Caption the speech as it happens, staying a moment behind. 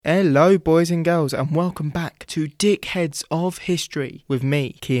Hello boys and girls and welcome back to Dickheads of History with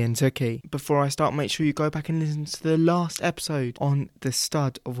me, Kian Tucky. Before I start, make sure you go back and listen to the last episode on the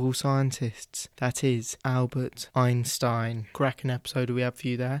stud of all scientists, that is Albert Einstein. Cracking episode we have for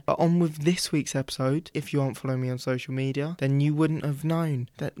you there. But on with this week's episode. If you aren't following me on social media, then you wouldn't have known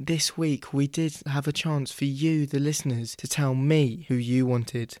that this week we did have a chance for you, the listeners, to tell me who you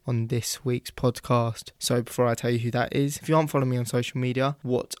wanted on this week's podcast. So before I tell you who that is, if you aren't following me on social media,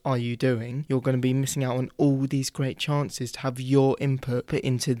 what are you doing? You're going to be missing out on all these great chances to have your input put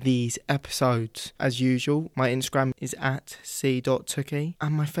into these episodes. As usual, my Instagram is at c.tucky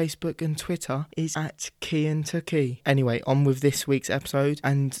and my Facebook and Twitter is at kiantucky. Anyway, on with this week's episode,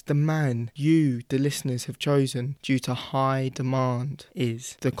 and the man you, the listeners, have chosen due to high demand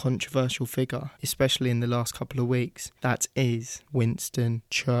is the controversial figure, especially in the last couple of weeks. That is Winston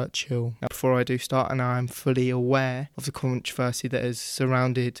Churchill. Now, before I do start, and I am fully aware of the controversy that has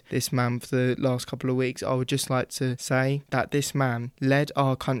surrounded this man for the last couple of weeks, I would just like to say that this man led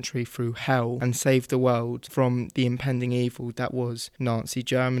our country through hell and saved the world from the impending evil that was Nazi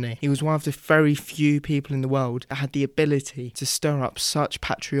Germany. He was one of the very few people in the world that had the ability to stir up such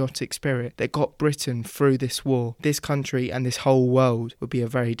patriotic spirit that got Britain through this war. This country and this whole world would be a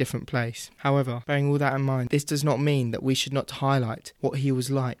very different place. However, bearing all that in mind, this does not mean that we should not highlight what he was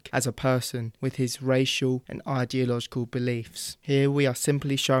like as a person with his racial and ideological beliefs. Here we are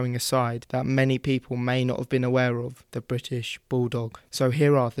simply showing a side that many people may not have been aware of, the British Bulldog. So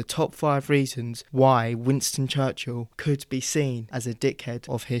here are the top 5 reasons why Winston Churchill could be seen as a dickhead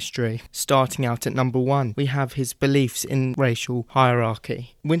of history. Starting out at number 1, we have his beliefs in racial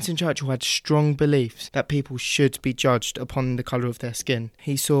hierarchy. Winston Churchill had strong beliefs that people should be judged upon the colour of their skin.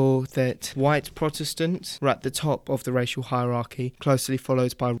 He saw that white Protestants were at the top of the racial hierarchy, closely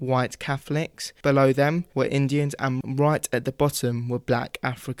followed by white Catholics. Below them were Indians, and right at the bottom were black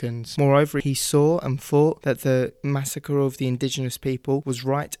Africans. Moreover, he saw and thought that the massacre of the indigenous people was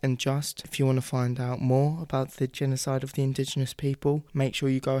right and just. If you want to find out more about the genocide of the indigenous people, make sure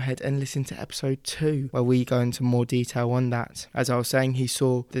you go ahead and listen to episode 2, where we go into more detail on that. As I was saying, he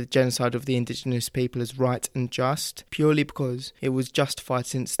saw the genocide of the indigenous people as right and just, purely because it was justified,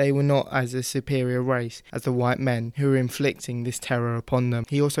 since they were not as a superior race as the white men who were inflicting this terror upon them.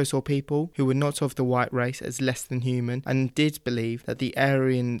 He also saw people who were not of the white race as less than human, and did believe that the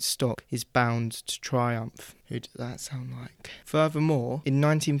Aryan stock is bound to triumph. Who does that sound like? Furthermore, in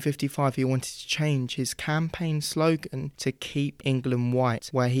 1955 he wanted to change his campaign slogan to Keep England White,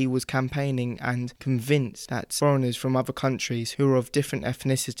 where he was campaigning and convinced that foreigners from other countries who were of different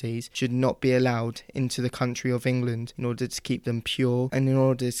ethnicities should not be allowed into the country of England in order to keep them pure and in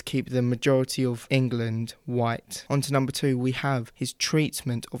order to keep the majority of England white. On to number 2, we have his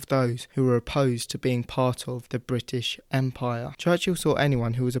treatment of those who were opposed to being part of the British Empire. Churchill saw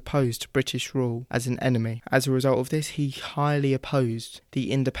anyone who was opposed to British rule as an enemy. As a result of this, he highly opposed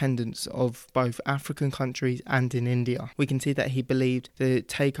the independence of both African countries and in India. We can see that he believed the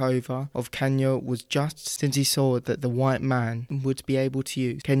takeover of Kenya was just, since he saw that the white man would be able to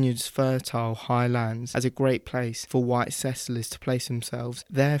use Kenya's fertile highlands as a great place for white settlers to place themselves.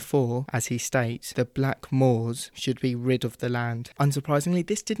 Therefore, as he states, the black Moors should be rid of the land. Unsurprisingly,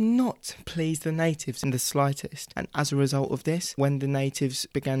 this did not please the natives in the slightest, and as a result of this, when the natives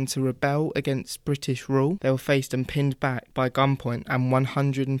began to rebel against British rule, they were faced and pinned back by gunpoint, and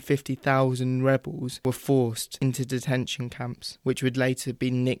 150,000 rebels were forced into detention camps, which would later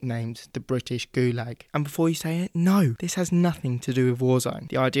be nicknamed the British Gulag. And before you say it, no, this has nothing to do with Warzone.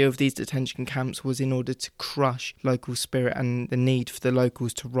 The idea of these detention camps was in order to crush local spirit and the need for the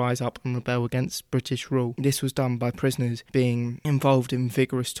locals to rise up and rebel against British rule. This was done by prisoners being involved in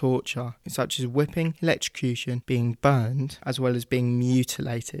vigorous torture, such as whipping, electrocution, being burned, as well as being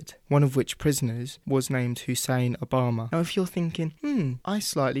mutilated, one of which prisoners was named Hussein Obama. Now, if you're thinking, I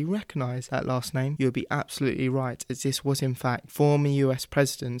slightly recognise that last name, you'll be absolutely right, as this was in fact former US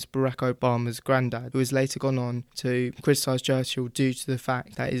President Barack Obama's granddad, who has later gone on to criticise Churchill due to the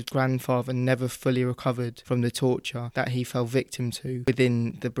fact that his grandfather never fully recovered from the torture that he fell victim to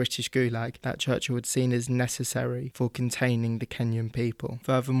within the British Gulag that Churchill had seen as necessary for containing the Kenyan people.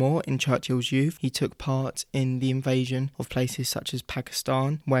 Furthermore, in Churchill's youth, he took part in the invasion of places such as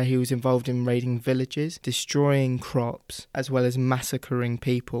Pakistan, where he was involved in raiding villages, destroying crops, as well as massacring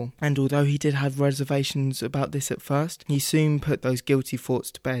people. And although he did have reservations about this at first, he soon put those guilty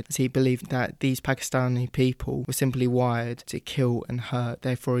thoughts to bed, as he believed that these Pakistani people were simply wired to kill and hurt.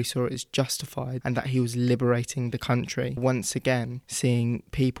 Therefore, he saw it as justified and that he was liberating the country. Once again, seeing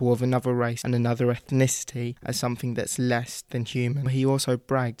people of another race and another ethnicity as something that's less than human. He also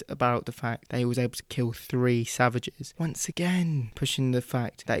bragged about the fact that he was able to kill 3 savages. Once again, pushing the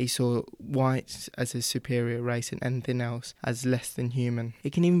fact that he saw whites as a superior race and anything else as less than human.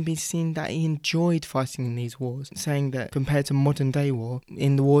 It can even be seen that he enjoyed fighting in these wars, saying that compared to modern day war,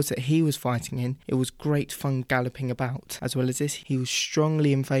 in the wars that he was fighting in, it was great fun galloping about. As well as this, he was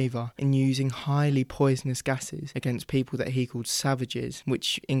strongly in favour in using highly poisonous gases against people that he called savages,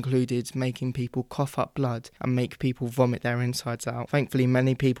 which included making people cough up blood and make people vomit their insides out. Thankfully,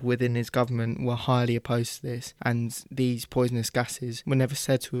 many people within his government were highly opposed to this, and these poisonous gases were never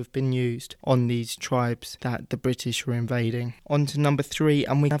said to have been used on these tribes that the British were invading. On to number 3,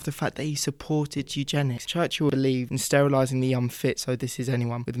 and we have the fact that he supported eugenics. Churchill believed in sterilising the unfit, so this is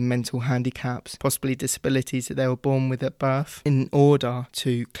anyone with mental handicaps, possibly disabilities that they were born with at birth, in order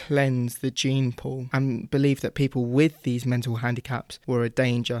to cleanse the gene pool, and believed that people with these mental handicaps were a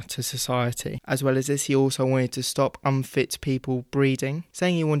danger to society. As well as this, he also wanted to stop unfit people breeding.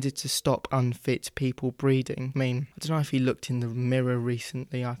 Saying he wanted to stop unfit people breeding, I mean, I don't know if he looked in the mirror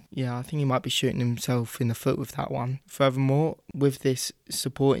recently. I think he might be shooting himself in the foot with that one. Furthermore, with this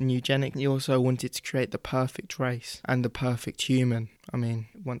support in eugenics, he also wanted to create the perfect race and the perfect human. I mean,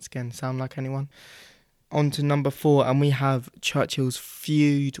 once again, sound like anyone? On to number 4, and we have Churchill's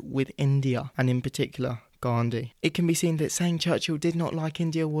feud with India, and in particular, Gandhi. It can be seen that saying Churchill did not like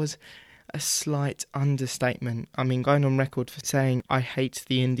India was a slight understatement. I mean, going on record for saying, I hate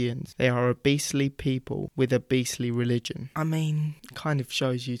the Indians. They are a beastly people with a beastly religion. I mean, kind of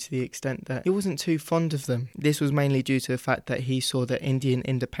shows you to the extent that he wasn't too fond of them. This was mainly due to the fact that he saw that Indian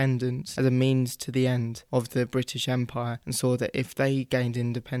independence as a means to the end of the British Empire, and saw that if they gained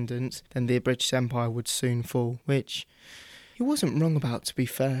independence, then the British Empire would soon fall, which he wasn't wrong about, to be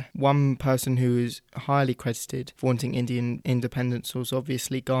fair. One person who is highly credited for wanting Indian independence was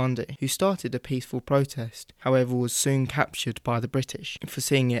obviously Gandhi, who started a peaceful protest, however was soon captured by the British for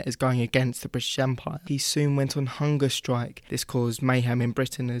seeing it as going against the British Empire. He soon went on hunger strike. This caused mayhem in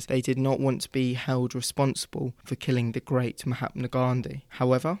Britain as they did not want to be held responsible for killing the great Mahatma Gandhi.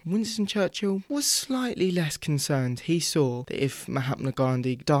 However, Winston Churchill was slightly less concerned. He saw that if Mahatma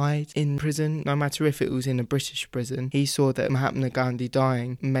Gandhi died in prison, no matter if it was in a British prison, he saw that Mahatma Gandhi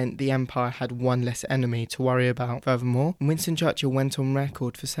dying meant the empire had one less enemy to worry about. Furthermore, Winston Churchill went on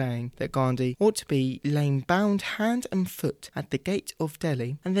record for saying that Gandhi ought to be lain bound hand and foot at the gate of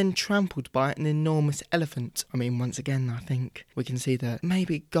Delhi and then trampled by an enormous elephant. I mean, once again, I think we can see that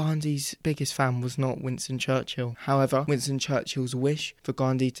maybe Gandhi's biggest fan was not Winston Churchill. However, Winston Churchill's wish for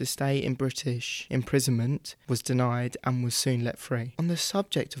Gandhi to stay in British imprisonment was denied and was soon let free. On the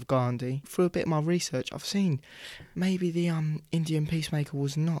subject of Gandhi, through a bit of my research, I've seen maybe the Indian peacemaker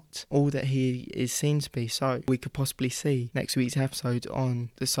was not all that he is seen to be, so we could possibly see next week's episode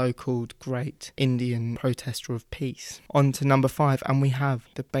on the so-called great Indian protester of peace. On to number 5, and we have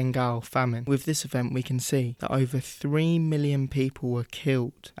the Bengal famine. With this event we can see that over 3 million people were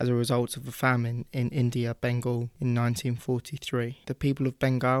killed as a result of a famine in India, Bengal in 1943. The people of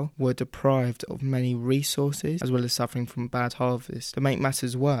Bengal were deprived of many resources as well as suffering from bad harvests. To make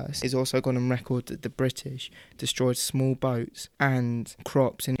matters worse, it's also gone on record that the British destroyed small boats and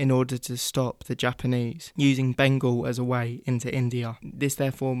crops in order to stop the Japanese using Bengal as a way into India. This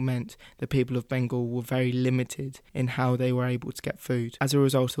therefore meant the people of Bengal were very limited in how they were able to get food. As a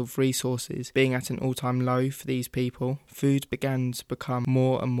result of resources being at an all-time low for these people, food began to become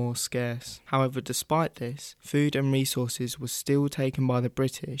more and more scarce. However, despite this, food and resources were still taken by the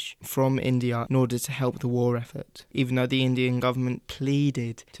British from India in order to help the war effort, even though the Indian government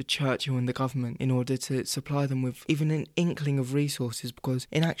pleaded to Churchill and the government in order to supply them with even an inkling of resources, because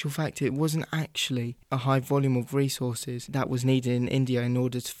in actual fact it wasn't actually a high volume of resources that was needed in India in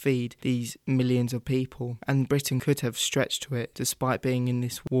order to feed these millions of people, and Britain could have stretched to it despite being in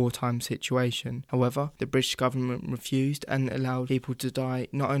this wartime situation. However, the British government refused and allowed people to die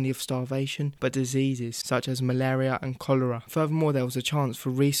not only of starvation but diseases such as malaria and cholera. Furthermore, there was a chance for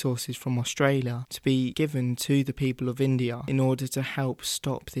resources from Australia to be given to the people of India in order to help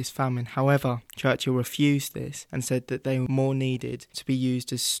stop this famine. However, Churchill refused this and said that they were more needed to be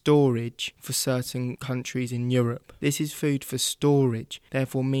used as storage for certain countries in Europe. This is food for storage,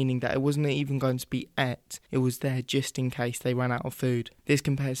 therefore meaning that it wasn't even going to be ate, it was there just in case they ran out of food. This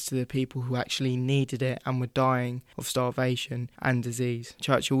compares to the people who actually needed it and were dying of starvation and disease.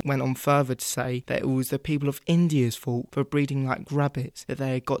 Churchill went on further to say that it was the people of India's fault for breeding like rabbits that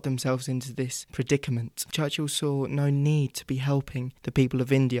they had got themselves into this predicament. Churchill saw no need to be helping the people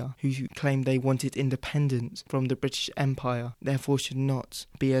of India who claimed they wanted independence from the British Empire, therefore should not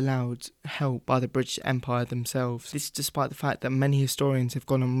be allowed help by the British Empire themselves. This despite the fact that many historians have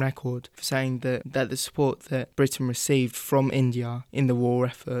gone on record for saying that the support that Britain received from India in the war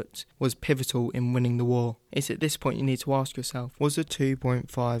effort was pivotal in winning the war. It's at this point you need to ask yourself, was the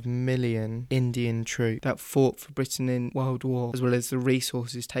 2.5 million Indian troops that fought for Britain in World War, as well as the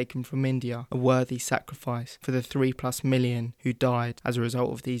resources taken from India, a worthy sacrifice for the 3+ million who died as a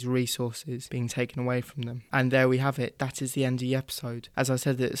result of these resources being taken away from them? And there we have it. That is the end of the episode. As I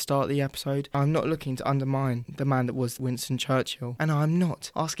said at the start of the episode, I'm not looking to undermine the man that was Winston Churchill, and I'm not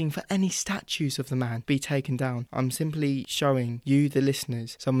asking for any statues of the man be taken down. I'm simply showing you, the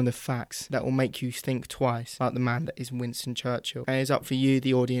listeners, some of the facts that will make you think twice about the man that is Winston Churchill. And it is up for you,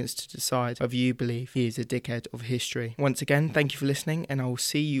 the audience, to decide whether you believe he is a dickhead of history. Once again, thank you for listening, and I will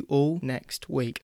see you all next week.